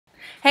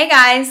Hey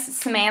guys,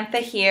 Samantha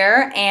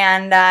here,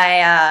 and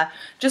I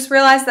just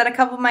realized that a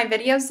couple of my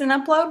videos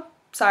didn't upload.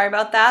 Sorry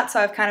about that, so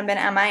I've kind of been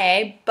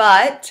MIA,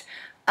 but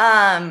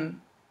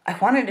I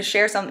wanted to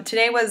share something.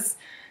 Today was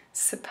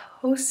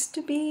supposed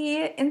to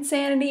be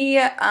insanity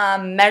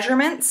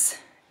measurements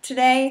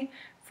today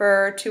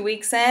for 2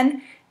 weeks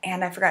in,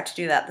 and I forgot to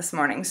do that this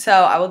morning, so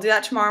I will do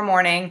that tomorrow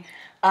morning.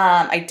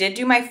 I did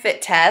do my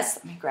fit test.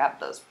 Let me grab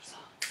those results.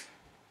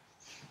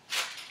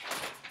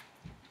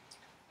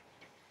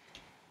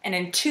 And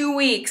in 2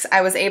 weeks,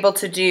 I was able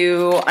to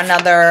do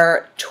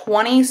another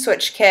 20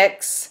 switch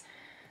kicks,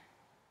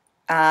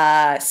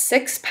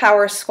 6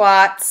 power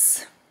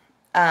squats.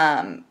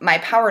 My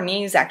power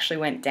knees actually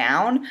went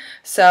down.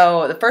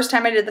 So the first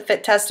time I did the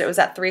fit test, it was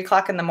at 3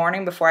 o'clock in the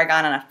morning before I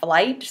got on a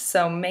flight.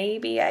 So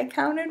maybe I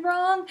counted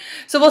wrong.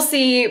 So we'll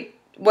see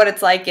what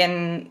it's like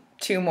in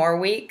 2 more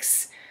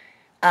weeks.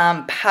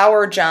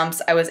 Power jumps,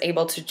 I was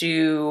able to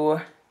do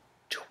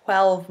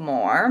 12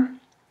 more.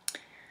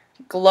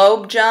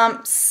 Globe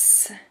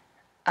jumps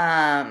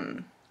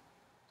went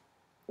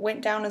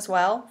down as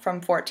well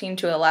from 14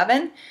 to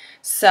 11.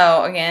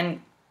 So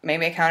again,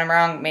 maybe I counted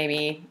wrong.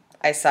 Maybe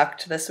I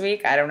sucked this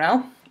week. I don't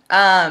know.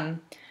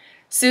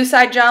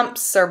 Suicide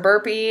jumps or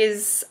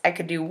burpees, I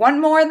could do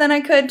 1 more than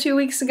I could 2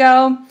 weeks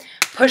ago.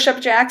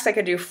 Push-up jacks, I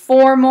could do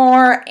 4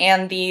 more.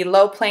 And the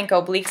low plank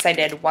obliques, I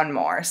did 1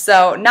 more.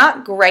 So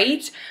not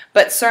great,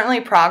 but certainly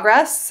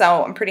progress.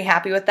 So I'm pretty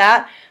happy with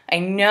that. I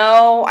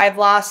know I've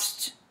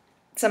lost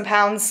some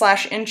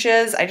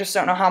pounds/inches. I just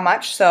don't know how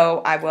much,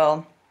 so I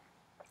will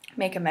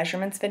make a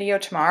measurements video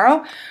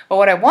tomorrow. But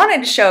what I wanted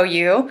to show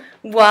you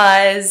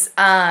was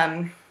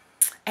I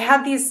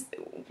had these,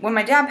 when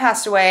my dad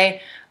passed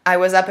away, I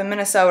was up in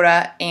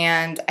Minnesota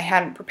and I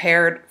hadn't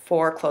prepared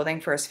for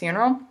clothing for his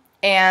funeral,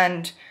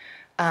 and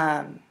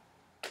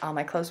all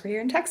my clothes were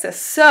here in Texas.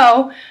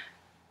 So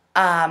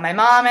my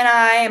mom and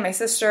I and my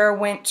sister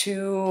went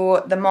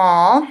to the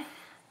mall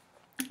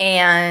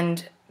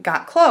and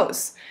got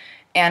clothes.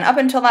 And up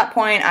until that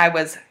point, I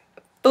was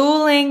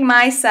fooling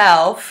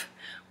myself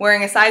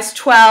wearing a size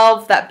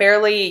 12 that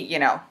barely, you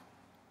know,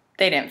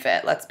 they didn't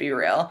fit, let's be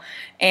real.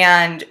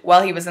 And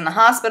while he was in the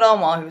hospital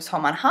and while he was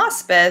home on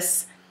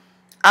hospice,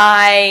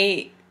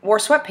 I wore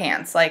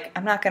sweatpants. Like,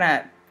 I'm not going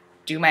to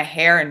do my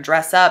hair and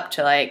dress up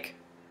to, like,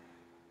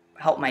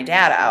 help my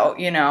dad out,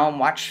 you know, and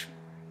watch,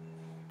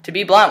 to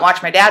be blunt,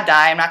 watch my dad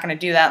die. I'm not going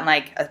to do that in,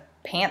 like, a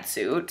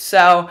pantsuit.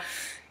 So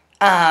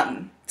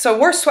I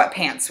wore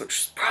sweatpants, which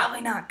is probably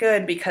not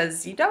good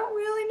because you don't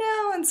really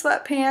know in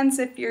sweatpants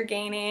if you're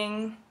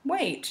gaining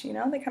weight. You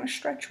know, they kind of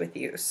stretch with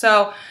you.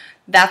 So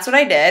that's what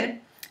I did.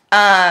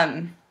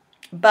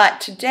 But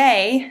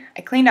today,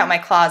 I cleaned out my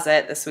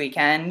closet this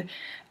weekend.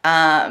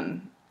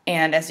 And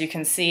as you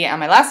can see on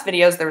my last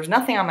videos, there was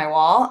nothing on my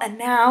wall. And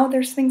now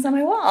there's things on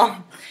my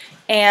wall.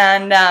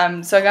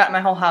 And so I got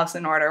my whole house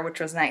in order, which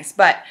was nice.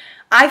 But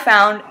I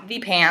found the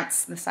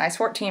pants, the size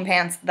 14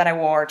 pants that I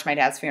wore to my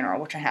dad's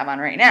funeral, which I have on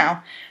right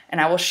now. And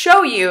I will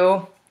show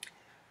you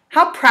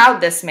how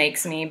proud this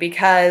makes me,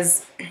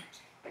 because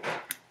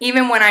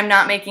even when I'm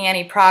not making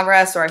any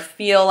progress or I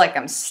feel like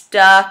I'm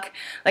stuck,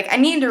 like, I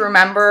need to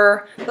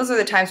remember, those are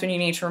the times when you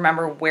need to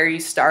remember where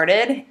you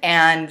started,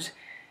 and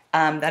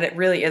that it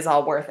really is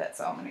all worth it.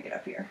 So I'm going to get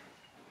up here.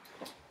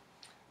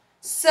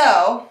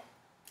 So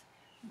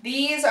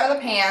these are the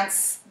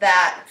pants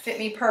that fit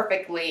me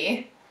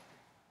perfectly.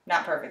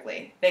 Not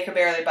perfectly. They could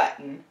barely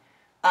button.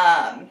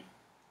 When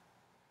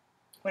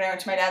I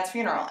went to my dad's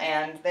funeral,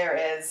 and there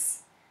is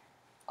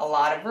a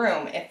lot of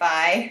room. If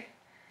I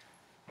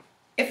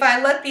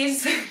let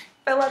these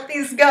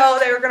go,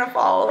 they were gonna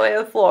fall all the way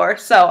to the floor.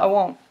 So I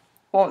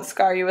won't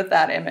scar you with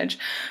that image.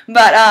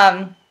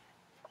 But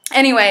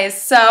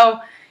anyways, so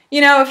you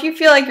know, if you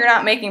feel like you're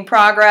not making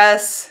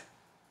progress,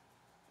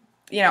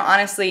 you know,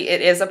 honestly,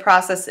 it is a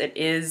process. It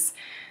is,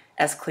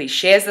 as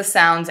cliche as this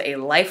sounds, a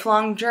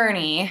lifelong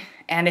journey.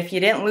 And if you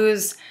didn't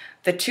lose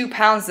the 2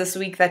 pounds this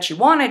week that you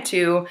wanted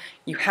to,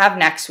 you have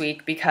next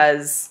week,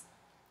 because,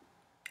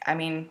 I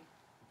mean,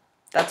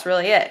 that's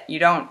really it.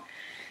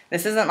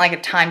 This isn't like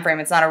a time frame.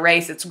 It's not a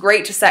race. It's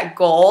great to set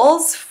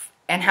goals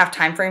and have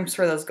time frames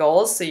for those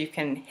goals so you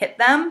can hit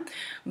them.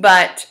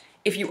 But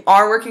if you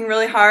are working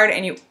really hard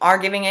and you are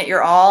giving it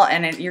your all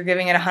and you're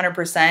giving it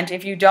 100%,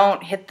 if you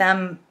don't hit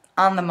them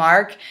on the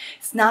mark,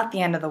 it's not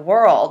the end of the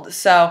world.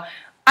 So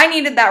I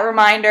needed that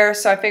reminder,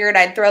 so I figured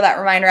I'd throw that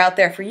reminder out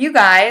there for you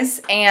guys.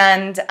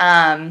 And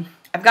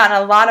I've gotten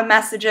a lot of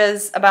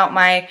messages about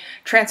my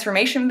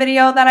transformation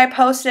video that I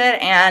posted,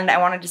 and I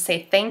wanted to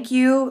say thank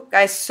you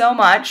guys so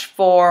much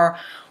for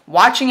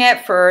watching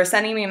it, for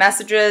sending me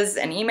messages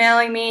and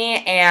emailing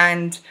me,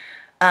 and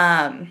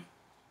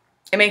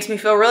it makes me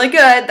feel really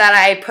good that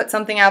I put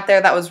something out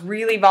there that was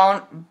really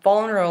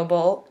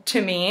vulnerable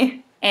to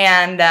me,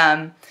 and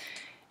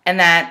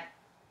that,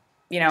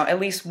 you know, at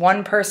least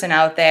one person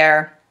out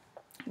there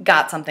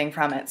got something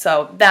from it.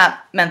 So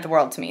that meant the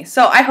world to me.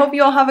 So I hope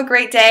you all have a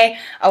great day.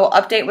 I will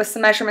update with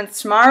some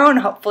measurements tomorrow, and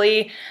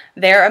hopefully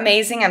they're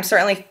amazing. I'm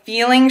certainly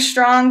feeling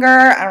stronger.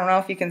 I don't know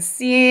if you can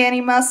see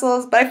any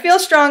muscles, but I feel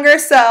stronger,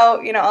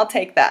 so, you know, I'll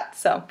take that.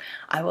 So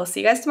I will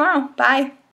see you guys tomorrow. Bye.